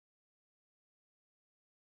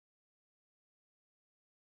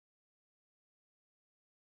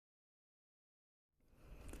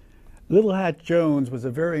Little Hat Jones was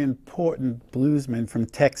a very important bluesman from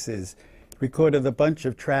Texas. He recorded a bunch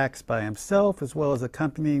of tracks by himself, as well as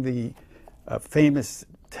accompanying the famous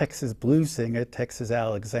Texas blues singer, Texas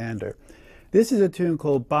Alexander. This is a tune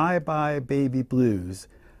called Bye Bye Baby Blues.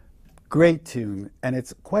 Great tune, and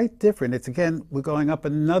it's quite different. It's, again, we're going up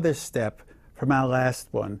another step from our last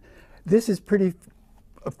one. This is pretty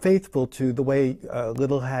faithful to the way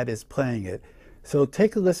Little Hat is playing it. So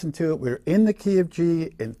take a listen to it. We're in the key of G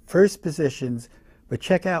in first positions, but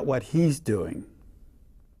check out what he's doing.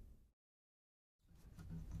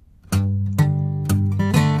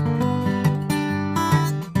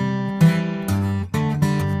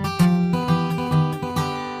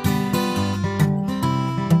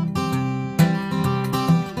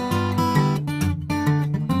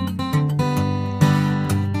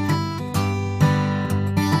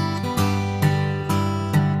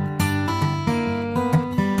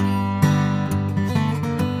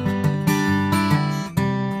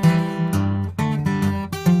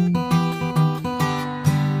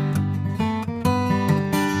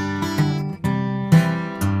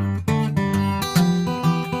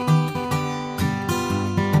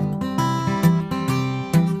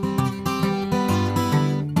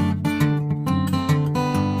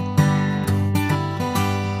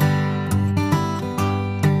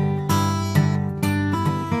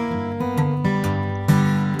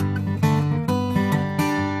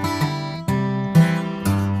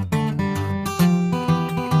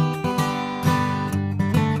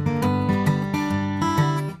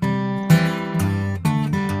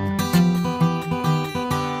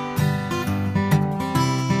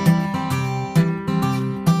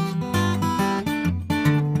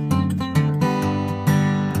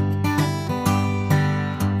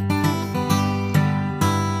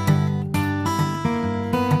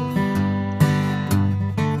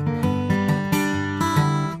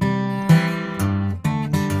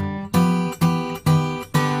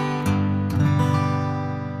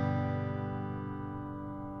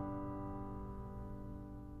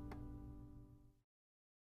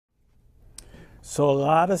 So a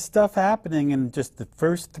lot of stuff happening in just the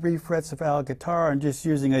first 3 frets of our guitar, and just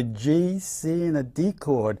using a G, C, and a D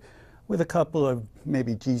chord with a couple of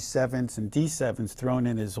maybe G7s and D7s thrown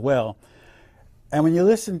in as well. And when you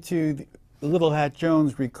listen to Little Hat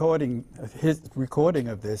Jones recording, his recording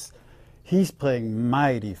of this, he's playing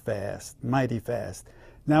mighty fast, mighty fast.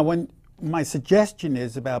 Now, when my suggestion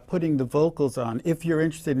is about putting the vocals on, if you're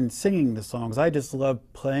interested in singing the songs, I just love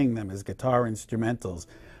playing them as guitar instrumentals.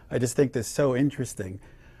 I just think they're so interesting.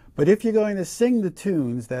 But if you're going to sing the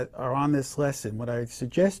tunes that are on this lesson, what I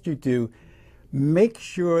suggest you do, make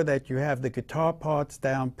sure that you have the guitar parts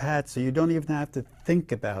down pat so you don't even have to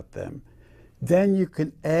think about them. Then you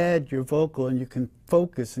can add your vocal and you can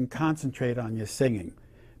focus and concentrate on your singing.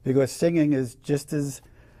 Because singing is just as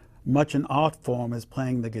much an art form as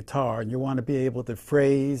playing the guitar, and you want to be able to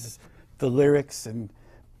phrase the lyrics and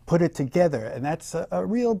put it together, and that's a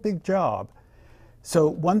real big job. So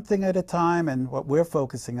one thing at a time, and what we're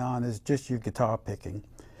focusing on is just your guitar picking.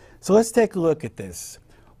 So let's take a look at this.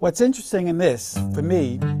 What's interesting in this, for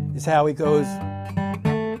me, is how he goes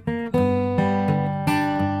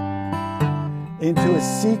into a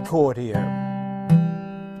C chord here.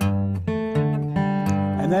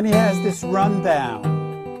 And then he has this rundown.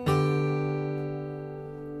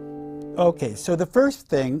 Okay, so the first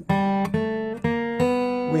thing,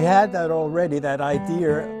 we had that already, that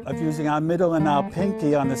idea of using our middle and our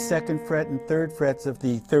pinky on the 2nd fret and 3rd frets of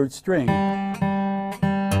the 3rd string.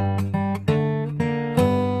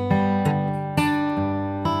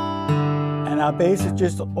 And our bass is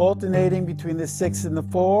just alternating between the 6 and the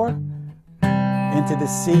 4 into the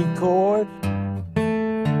C chord.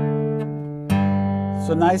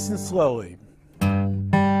 So nice and slowly.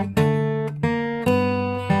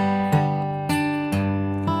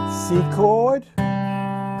 C chord.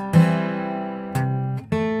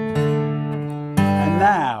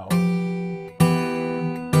 Now,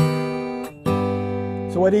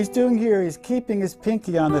 so what he's doing here is keeping his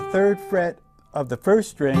pinky on the 3rd fret of the 1st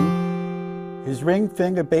string. His ring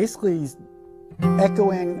finger basically he's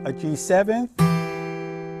echoing a G7th.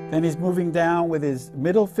 Then he's moving down with his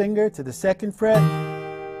middle finger to the 2nd fret.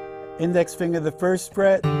 Index finger the 1st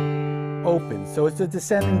fret, open. So it's a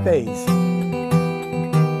descending bass.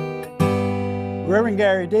 Reverend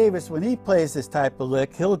Gary Davis, when he plays this type of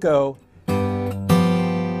lick, he'll go,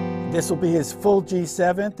 this will be his full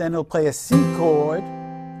G7th, then he'll play a C chord,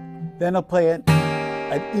 then he'll play an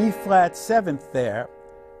E flat 7th there,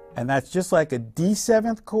 and that's just like a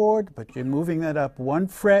D7th chord, but you're moving that up 1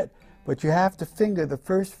 fret, but you have to finger the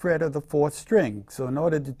 1st fret of the 4th string. So in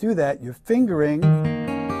order to do that, you're fingering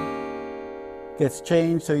gets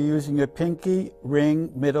changed, so you're using your pinky,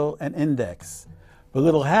 ring, middle, and index. The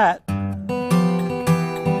little hat, and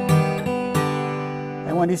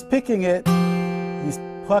when he's picking it, he's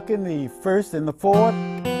plucking the first and the fourth,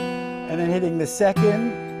 and then hitting the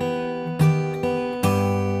second.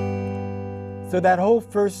 So that whole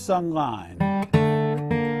first sung line.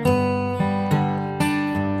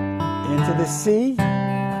 Into the C.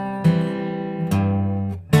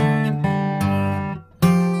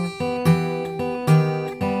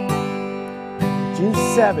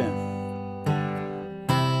 G7.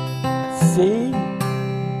 C.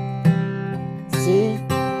 C.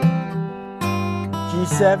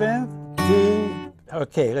 G7. D.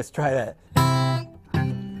 Okay, let's try that.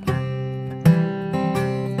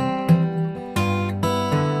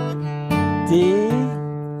 D.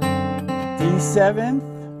 D7.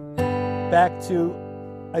 Back to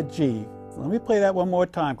a G. So let me play that one more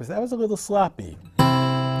time because that was a little sloppy.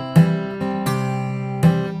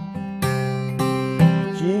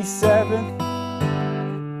 G7,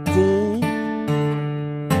 D,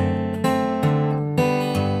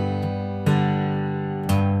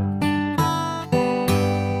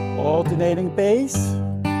 alternating bass,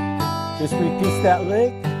 just repeats that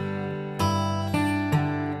lick.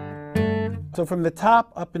 So from the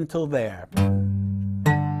top up until there.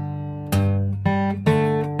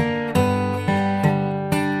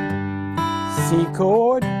 C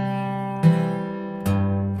chord,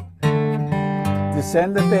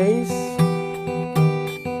 descend the bass,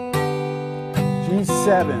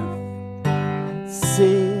 G7,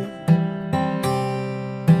 C,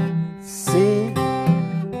 C,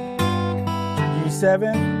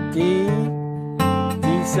 G7, D,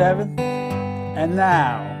 D7, and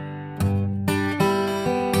now,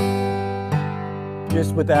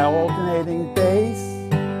 just with that alternating bass,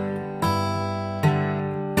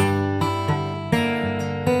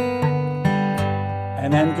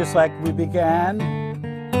 and then just like we began,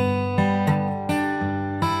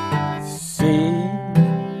 C,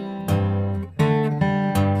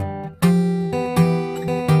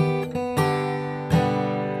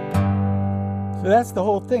 so that's the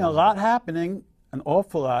whole thing, a lot happening, an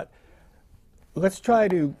awful lot. Let's try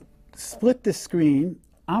to split the screen.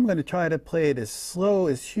 I'm going to try to play it as slow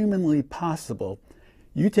as humanly possible.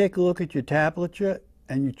 You take a look at your tablature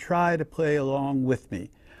and you try to play along with me.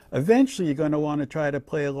 Eventually, you're going to want to try to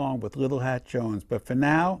play along with Little Hat Jones, but for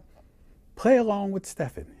now, play along with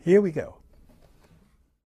Stefan. Here we go.